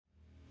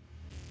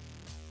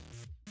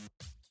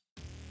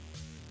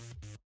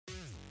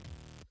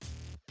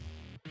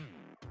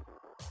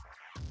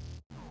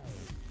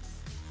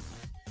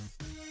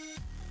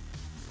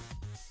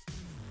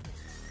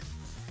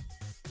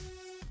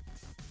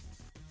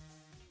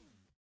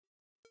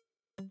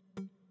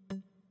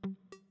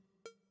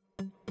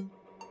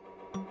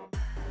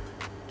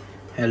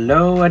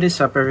Hello, what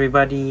is up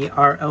everybody?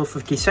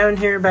 RL57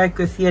 here, back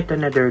with yet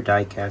another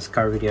diecast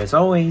car video as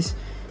always.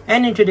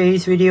 And in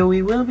today's video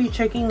we will be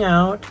checking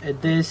out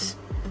this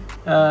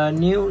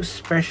new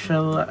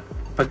special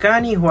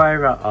Pagani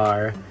Huayra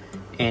R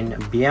in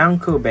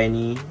Bianco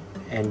Benny,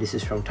 and this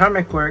is from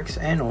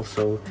Tarmacworks and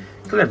also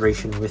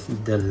collaboration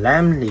with the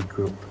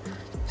Lamleygroup.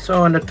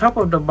 So on the top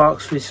of the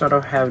box we sort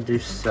of have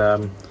this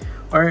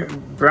or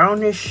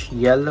brownish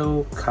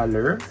yellow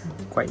color,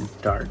 quite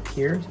dark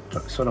here,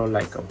 sort of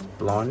like a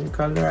blonde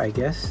color, I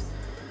guess,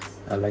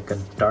 like a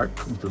dark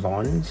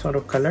blonde sort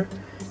of color.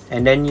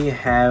 And then you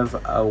have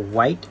a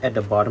white at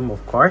the bottom.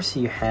 Of course,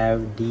 you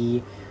have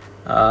the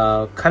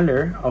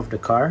color of the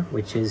car,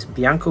 which is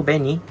Bianco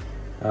Benny,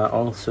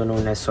 also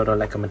known as sort of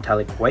like a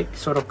metallic white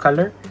sort of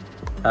color.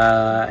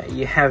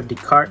 You have the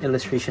car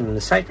illustration on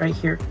the side right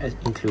here,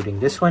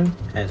 including this one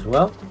as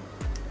well.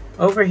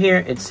 Over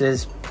here it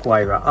says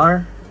Huayra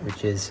R,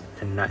 which is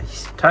a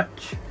nice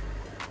touch.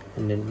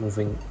 And then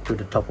moving to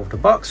the top of the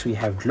box, we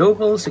have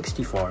Global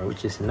 64,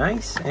 which is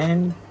nice.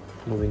 And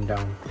moving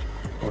down,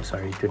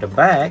 to the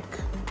back.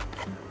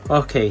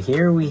 Okay,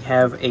 here we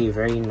have a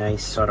very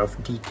nice sort of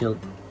detailed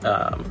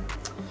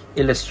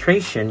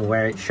illustration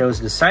where it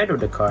shows the side of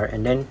the car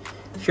and then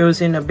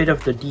shows in a bit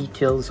of the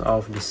details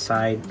of the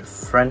side,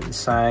 front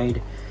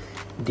side,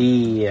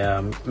 the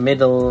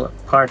middle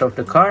part of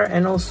the car,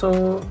 and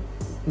also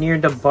near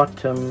the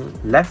bottom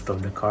left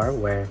of the car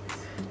where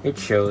it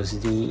shows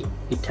the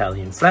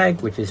Italian flag,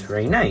 which is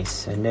very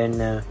nice. And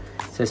then it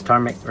says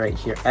Tarmac right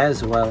here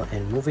as well.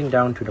 And moving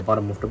down to the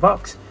bottom of the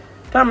box,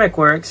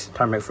 Tarmacworks,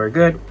 Tarmac for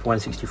good,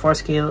 1/64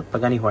 scale,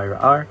 Pagani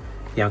Huayra R,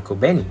 Bianco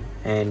Benny.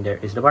 And there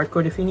is the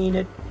barcode if you need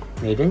it,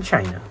 made in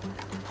China.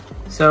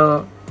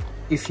 So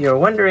if you're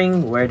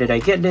wondering where did I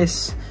get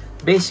this,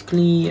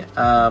 basically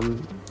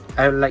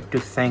I would like to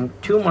thank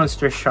Two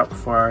Monster Shop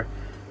for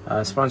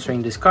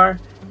sponsoring this car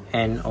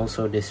and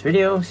also this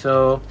video.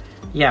 So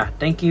yeah,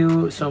 thank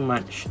you so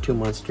much to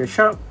Monster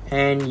Shop,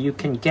 and you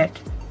can get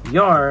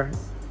your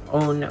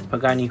own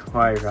Pagani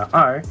Huayra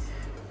R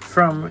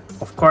from,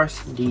 of course,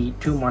 the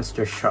Two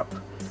Monster Shop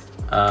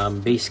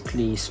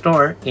basically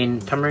store in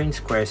Tamarind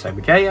Square,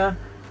 Cyberjaya,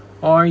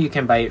 or you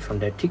can buy it from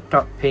their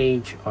TikTok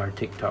page or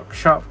TikTok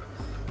shop.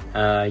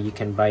 You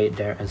can buy it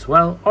there as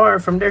well, or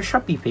from their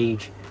Shopee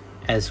page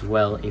as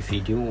well if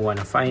you do want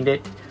to find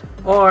it.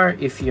 Or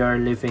if you're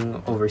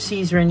living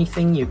overseas or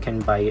anything, you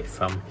can buy it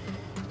from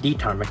the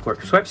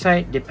Tarmacworks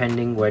website,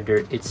 depending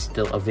whether it's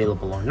still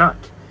available or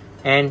not.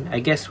 And I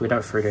guess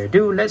without further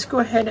ado, let's go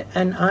ahead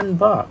and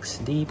unbox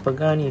the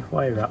Pagani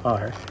Huayra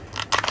R.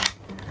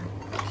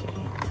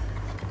 Okay.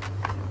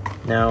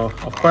 Now,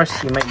 of course,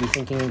 you might be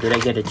thinking, did I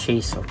get a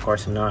chase? Of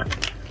course not.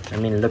 I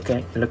mean,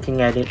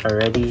 looking at it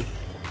already,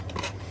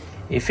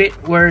 if it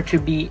were to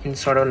be in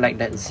sort of like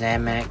that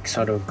Tarmac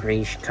sort of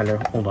grayish color,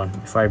 hold on,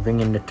 before I bring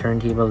in the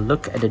turntable,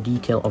 look at the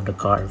detail of the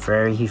car.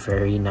 Very,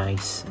 very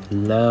nice.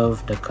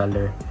 Love the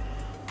color.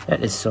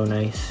 That is so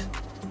nice.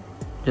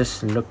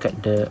 Just look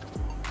at the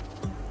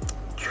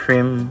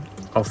trim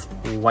of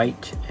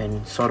white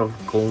and sort of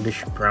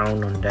goldish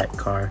brown on that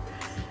car.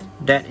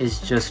 That is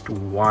just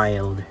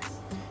wild.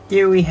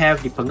 Here we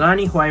have the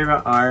Pagani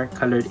Huayra R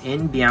colored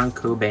in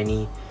Bianco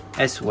Benny,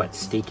 as what's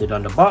stated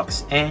on the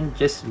box. And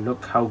just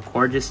look how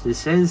gorgeous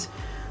this is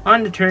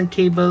on the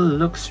turntable.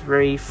 Looks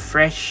very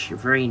fresh,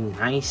 very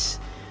nice.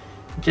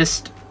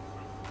 Just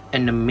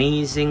an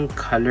amazing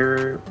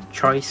color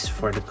choice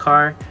for the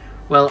car.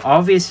 Well,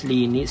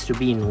 obviously it needs to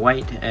be in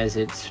white, as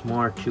it's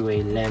more to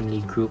a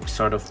Lamleygroup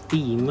sort of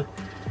theme,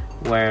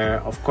 where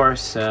of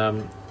course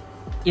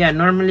yeah,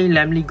 normally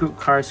Lamleygroup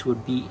cars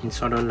would be in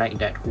sort of like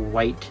that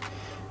white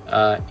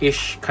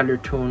ish color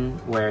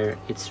tone, where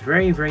it's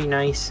very, very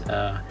nice.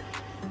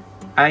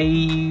 I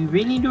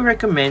really do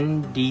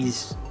recommend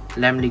these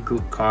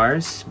Lamleygroup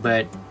cars,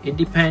 but it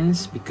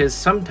depends, because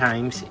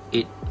sometimes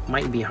it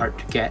might be hard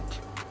to get,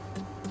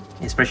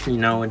 especially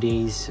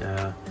nowadays.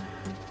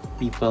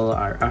 People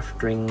are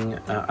offering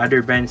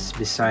other brands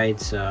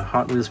besides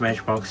Hotwheels,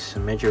 Matchbox,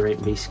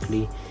 Majorate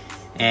basically.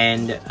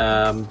 And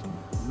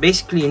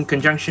basically in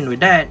conjunction with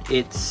that,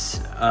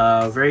 it's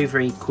very,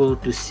 very cool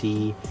to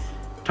see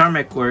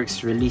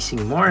Tarmacworks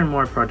releasing more and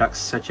more products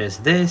such as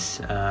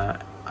this,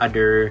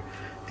 other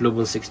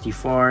Global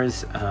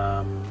 64s,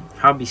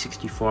 Hobby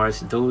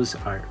 64s. Those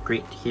are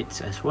great hits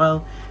as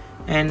well.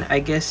 And I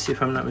guess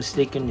if I'm not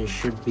mistaken, it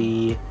should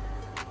be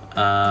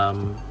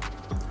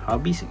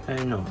Hobby,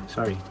 no,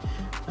 sorry,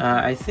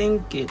 I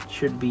think it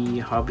should be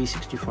Hobby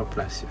 64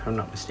 Plus if I'm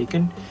not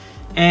mistaken.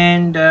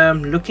 And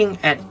looking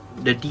at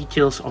the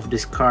details of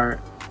this car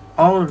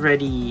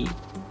already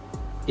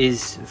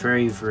is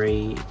very,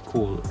 very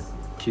cool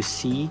to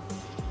see.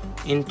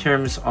 In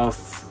terms of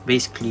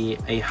basically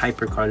a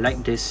hypercar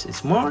like this,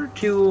 it's more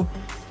to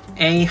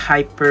a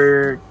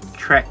hyper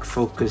track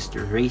focused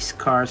race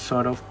car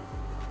sort of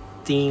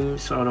theme,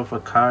 sort of a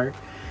car.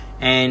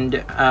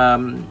 And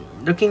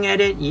looking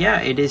at it, yeah,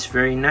 it is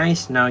very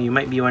nice. Now you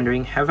might be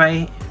wondering, have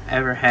I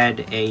ever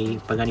had a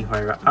Pagani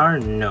Huayra R?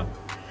 No,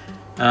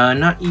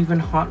 not even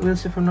Hot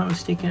Wheels if I'm not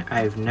mistaken.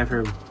 I've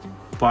never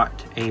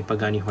bought a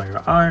Pagani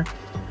Huayra R,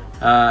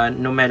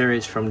 no matter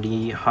it's from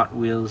the Hot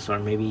Wheels or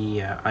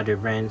maybe other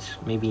brands,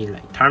 maybe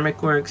like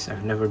Tarmacworks.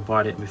 I've never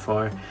bought it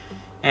before,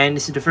 and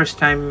this is the first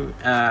time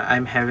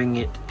I'm having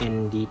it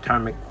in the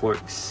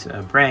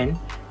Tarmacworks brand,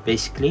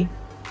 basically.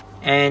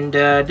 And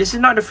this is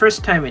not the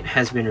first time it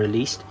has been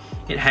released.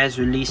 It has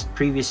released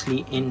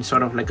previously in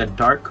sort of like a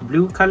dark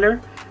blue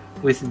color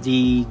with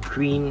the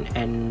green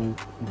and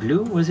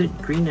blue, was it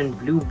green and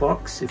blue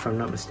box if I'm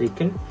not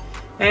mistaken,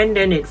 and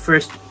then it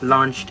first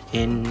launched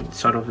in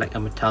sort of like a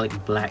metallic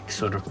black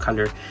sort of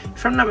color.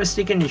 If I'm not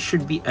mistaken, it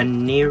should be a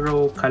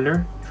Nero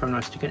color, if I'm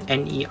not mistaken,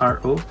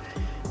 N-E-R-O.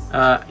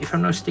 If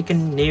I'm not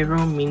mistaken,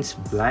 Nero means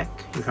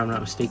black, if I'm not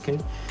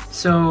mistaken.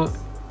 So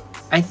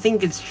I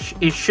think it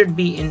should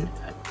be in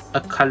a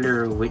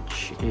color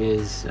which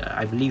is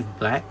I believe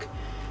black,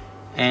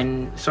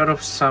 and sort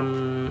of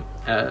some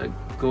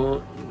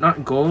gold,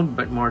 not gold,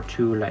 but more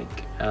to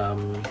like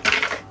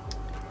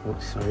oh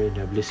sorry,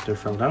 the blister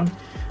fell down,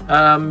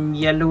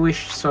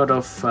 yellowish sort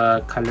of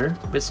color,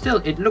 but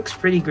still it looks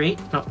pretty great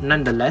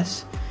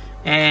nonetheless.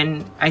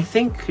 And I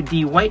think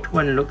the white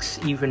one looks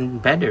even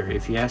better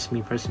if you ask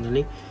me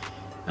personally.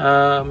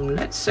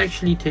 Let's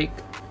actually take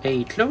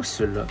a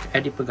closer look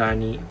at the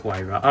Pagani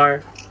Huayra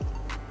R.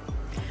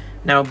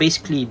 Now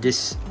basically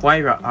this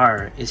Huayra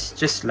R is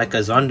just like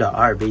a Zonda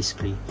R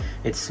basically.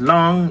 It's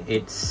long,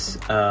 it's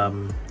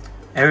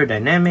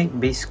aerodynamic,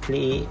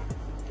 basically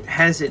it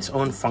has its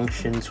own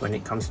functions when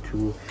it comes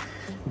to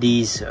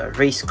these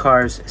race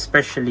cars,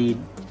 especially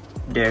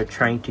they're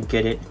trying to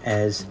get it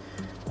as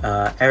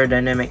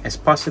aerodynamic as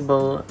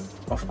possible,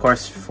 of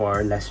course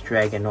for less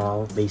drag and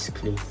all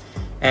basically.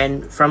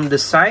 And from the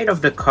side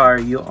of the car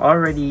you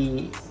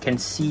already can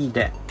see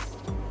that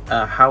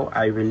how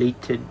I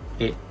related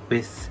it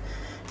with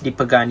the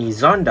Pagani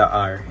Zonda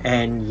R,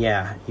 and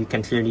yeah, you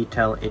can clearly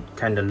tell it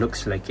kind of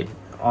looks like it,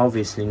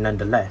 obviously,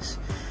 nonetheless.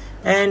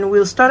 And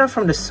we'll start off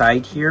from the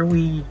side here.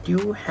 We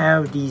do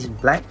have these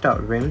blacked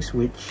out rims,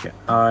 which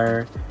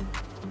are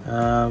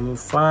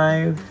 10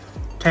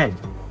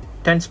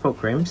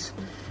 spoke rims,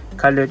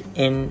 colored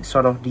in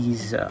sort of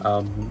these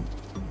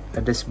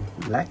this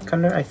black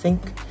color, I think.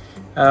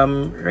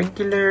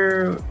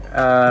 Regular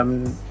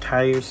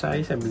tire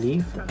size, I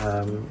believe.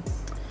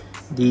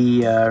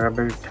 The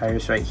rubber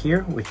tires right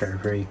here, which are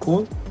very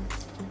cool.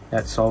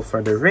 That's all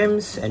for the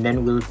rims, and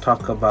then we'll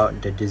talk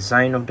about the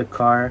design of the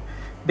car.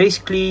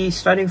 Basically,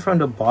 starting from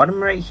the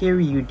bottom right here,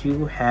 you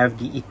do have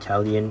the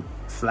Italian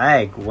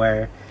flag,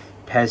 where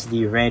it has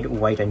the red,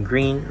 white, and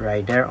green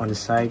right there on the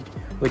side,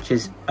 which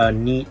is a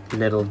neat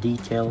little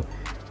detail,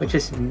 which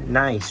is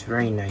nice,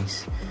 very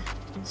nice.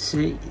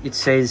 See, it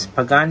says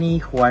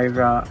Pagani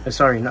Huayra,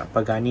 sorry, not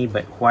Pagani,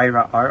 but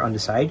Huayra R on the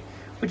side,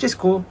 which is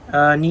cool,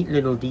 neat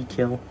little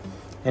detail.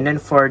 And then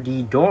for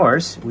the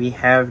doors, we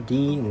have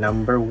the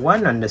number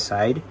 1 on the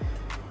side,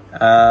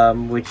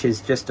 which is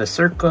just a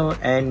circle,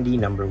 and the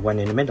number 1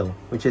 in the middle,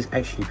 which is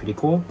actually pretty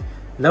cool.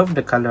 Love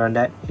the color on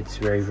that, it's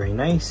very, very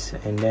nice.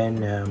 And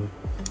then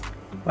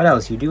what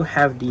else? You do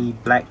have the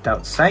blacked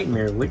out side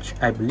mirror, which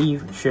I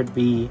believe should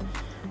be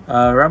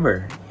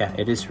rubber. Yeah,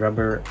 it is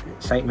rubber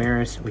side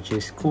mirrors, which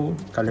is cool,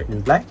 colored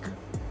in black.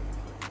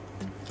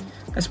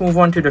 Let's move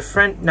on to the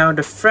front. Now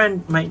the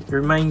front might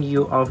remind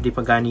you of the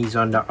Pagani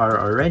Zonda R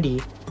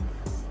already,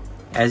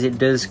 as it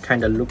does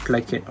kind of look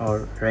like it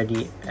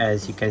already,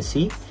 as you can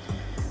see.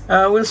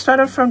 We'll start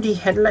off from the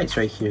headlights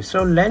right here.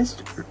 So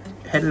lensed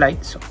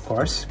headlights, of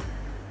course,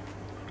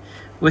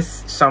 with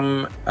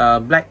some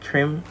black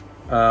trim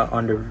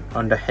on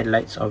the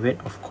headlights of it,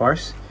 of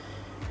course.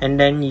 And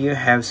then you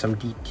have some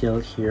detail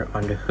here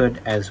on the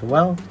hood as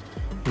well,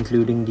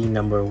 including the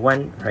number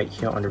 1 right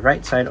here on the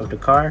right side of the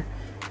car.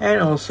 And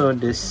also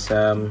this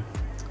sort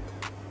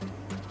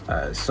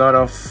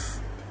of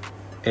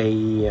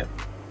a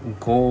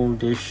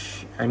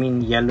goldish, I mean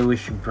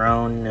yellowish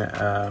brown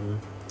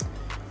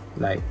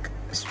like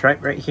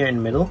stripe right here in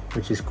the middle,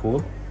 which is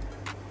cool.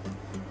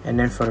 And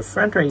then for the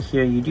front right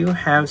here, you do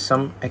have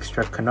some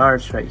extra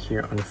canards right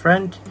here on the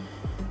front.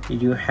 You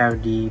do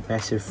have the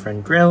massive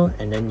front grille,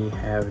 and then you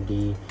have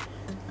the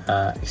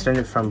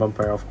extended front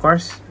bumper, of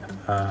course,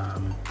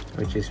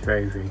 which is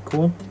very, very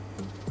cool.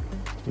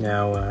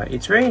 Now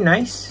it's very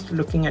nice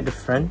looking at the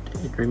front.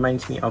 It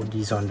reminds me of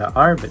the Zonda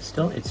R, but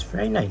still it's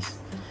very nice.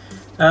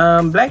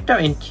 Blacked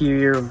out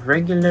interior,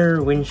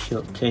 regular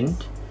windshield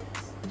tint.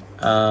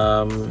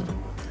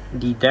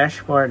 The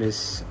dashboard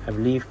is, I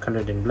believe,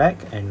 colored in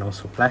black and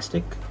also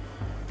plastic,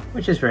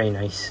 which is very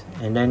nice.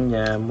 And then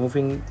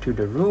moving to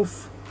the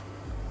roof,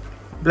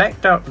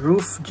 blacked out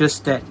roof,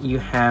 just that you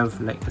have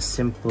like a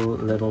simple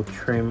little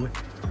trim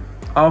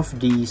of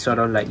the sort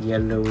of like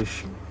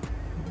yellowish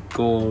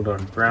gold or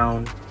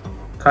brown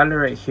color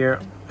right here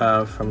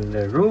from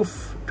the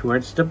roof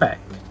towards the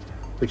back,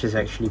 which is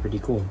actually pretty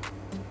cool.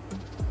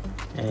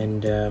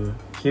 And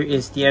here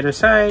is the other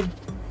side,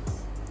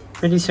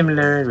 pretty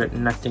similar but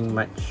nothing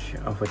much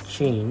of a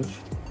change,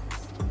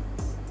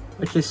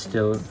 which is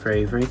still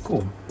very, very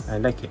cool. I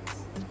like it.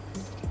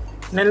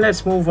 And then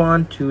let's move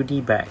on to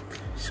the back.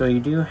 So you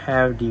do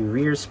have the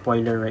rear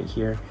spoiler right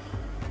here,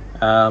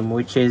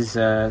 which is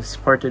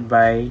supported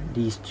by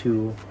these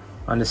two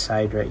on the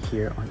side right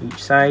here on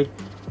each side.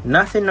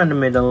 Nothing on the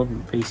middle.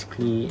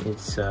 Basically,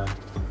 it's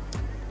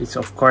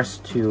of course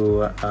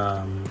to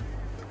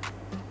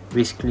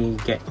basically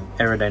get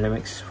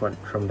aerodynamics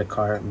from the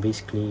car,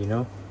 basically, you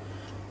know.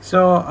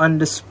 So on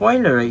the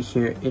spoiler right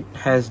here, it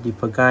has the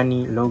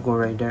Pagani logo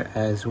right there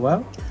as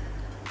well.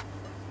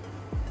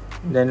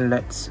 Then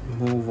let's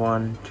move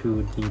on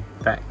to the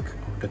back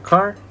of the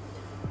car,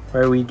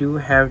 where we do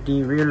have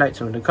the rear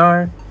lights of the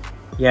car.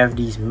 You have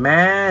these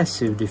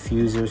massive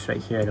diffusers right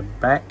here at the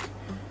back,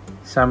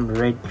 some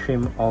red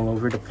trim all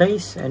over the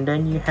place, and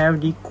then you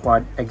have the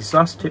quad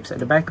exhaust tips at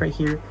the back right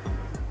here,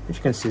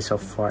 which consists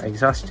of 4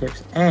 exhaust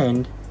tips.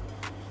 And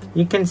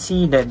you can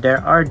see that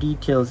there are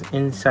details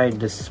inside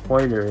the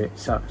spoiler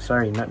itself.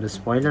 Sorry, not the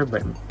spoiler,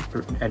 but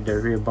at the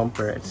rear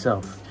bumper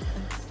itself,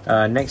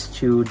 next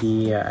to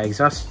the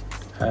exhaust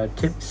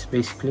tips,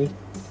 basically.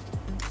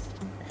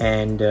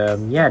 And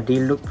yeah, they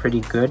look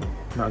pretty good,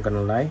 not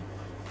gonna lie.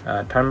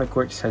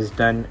 Tarmacworks has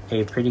done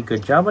a pretty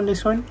good job on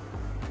this one.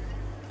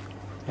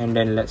 And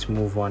then let's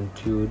move on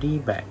to the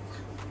back.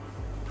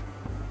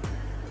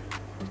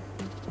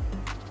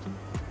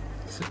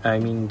 So, I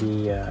mean,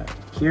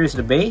 here's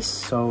the base.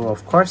 So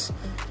of course,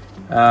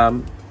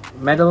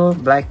 metal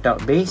blacked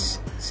out base,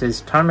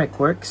 says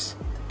Tarmacworks.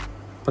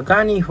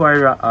 Pagani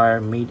Huayra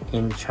are made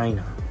in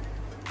China.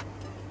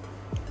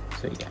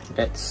 So yeah,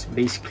 that's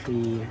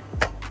basically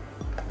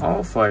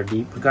all for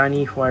the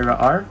Pagani Huayra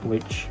R,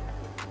 which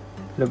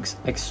looks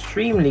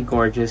extremely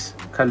gorgeous,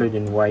 colored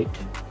in white.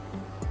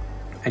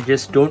 I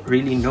just don't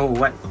really know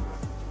what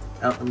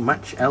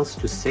much else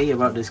to say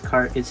about this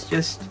car. It's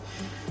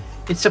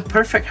a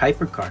perfect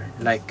hypercar.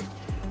 Like,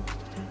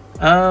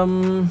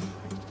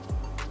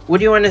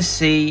 would you want to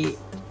say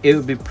it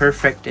would be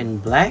perfect in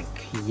black?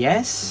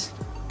 Yes.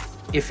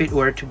 If it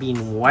were to be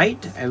in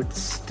white, I would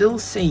still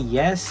say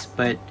yes,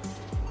 but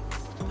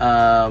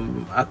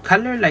a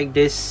color like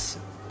this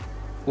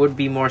would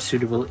be more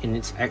suitable in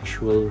its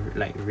actual,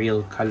 like,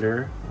 real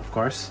color, of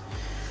course.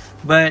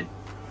 But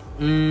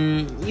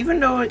even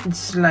though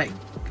it's like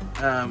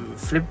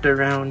flipped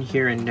around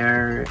here and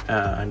there,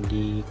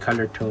 the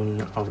color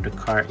tone of the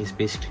car is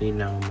basically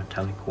now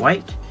metallic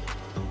white,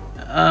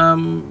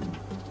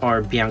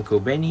 or Bianco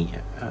Benny,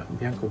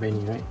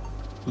 right?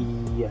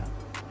 Yeah.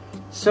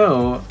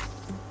 So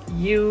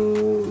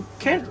you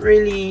can't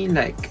really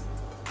like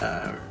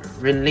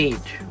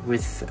relate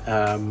with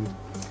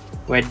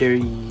whether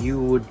you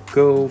would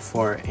go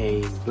for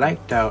a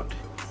blacked out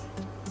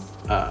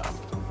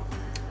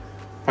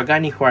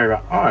Pagani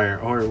Huayra R,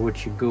 or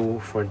would you go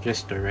for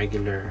just a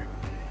regular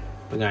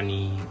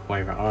Pagani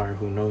Huayra R,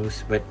 who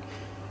knows. But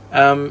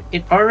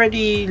it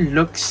already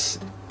looks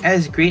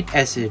as great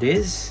as it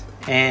is,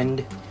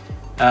 and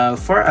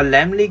for a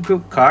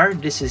Lamleygroup car,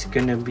 this is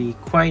gonna be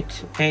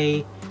quite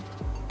a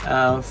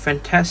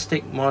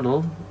fantastic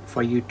model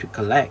for you to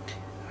collect,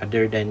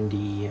 other than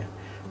the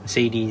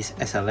Mercedes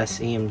SLS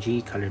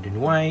AMG colored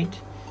in white.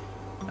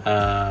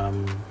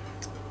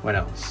 What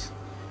else?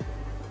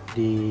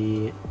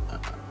 The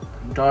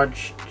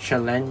Dodge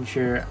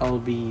Challenger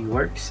LB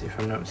works, if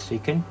I'm not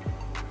mistaken.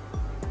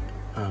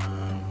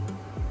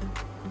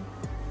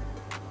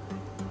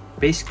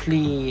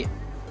 Basically,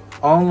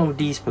 all of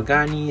these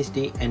Paganis,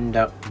 they end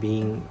up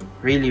being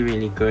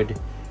really good.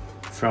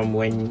 From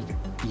when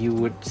you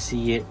would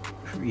see it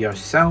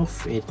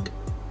yourself, it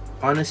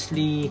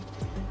honestly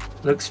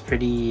looks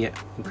pretty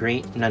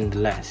great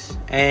nonetheless.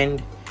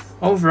 And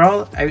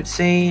overall, I would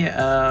say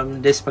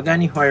this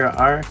Pagani Huayra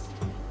R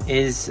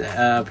is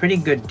a pretty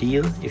good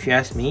deal, if you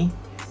ask me,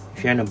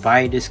 if you want to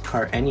buy this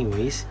car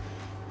anyways.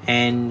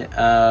 And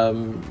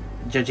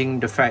judging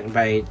the fact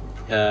by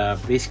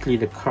basically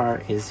the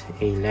car is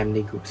a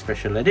Lamleygroup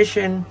special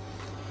edition,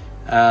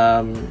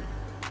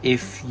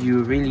 if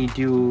you really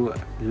do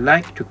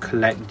like to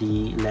collect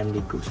the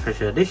Lamleygroup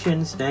special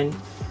editions, then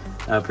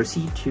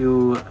proceed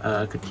to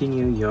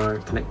continue your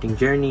collecting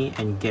journey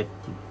and get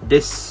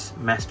this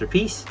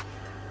masterpiece.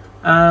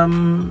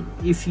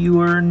 If you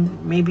are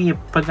maybe a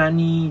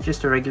Pagani,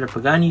 just a regular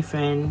Pagani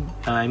fan,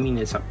 I mean,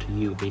 it's up to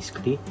you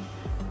basically.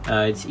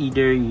 It's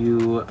either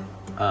you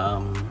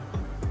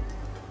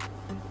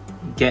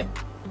get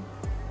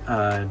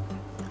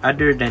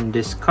other than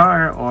this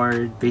car,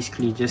 or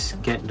basically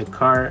just get the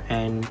car,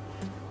 and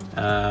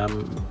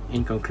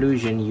in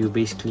conclusion, you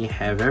basically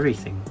have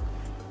everything.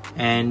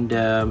 And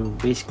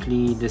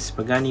basically, this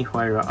Pagani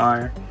Huayra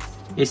R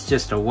is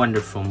just a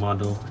wonderful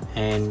model.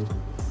 And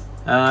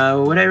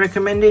would I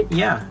recommend it?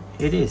 Yeah,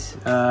 it is.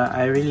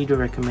 I really do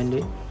recommend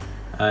it.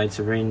 It's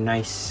a very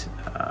nice,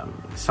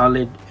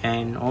 solid,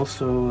 and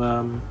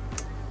also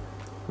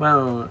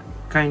well,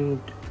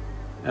 kind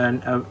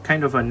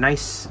of a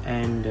nice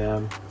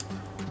and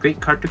great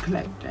car to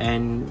collect.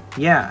 And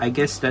yeah, I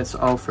guess that's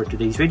all for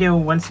today's video.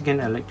 Once again,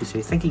 I'd like to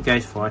say thank you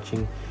guys for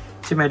watching.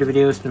 See my other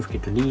videos, don't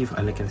forget to leave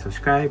a like and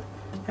subscribe,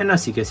 and I'll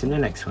see you guys in the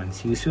next one.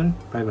 See you soon.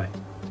 Bye bye.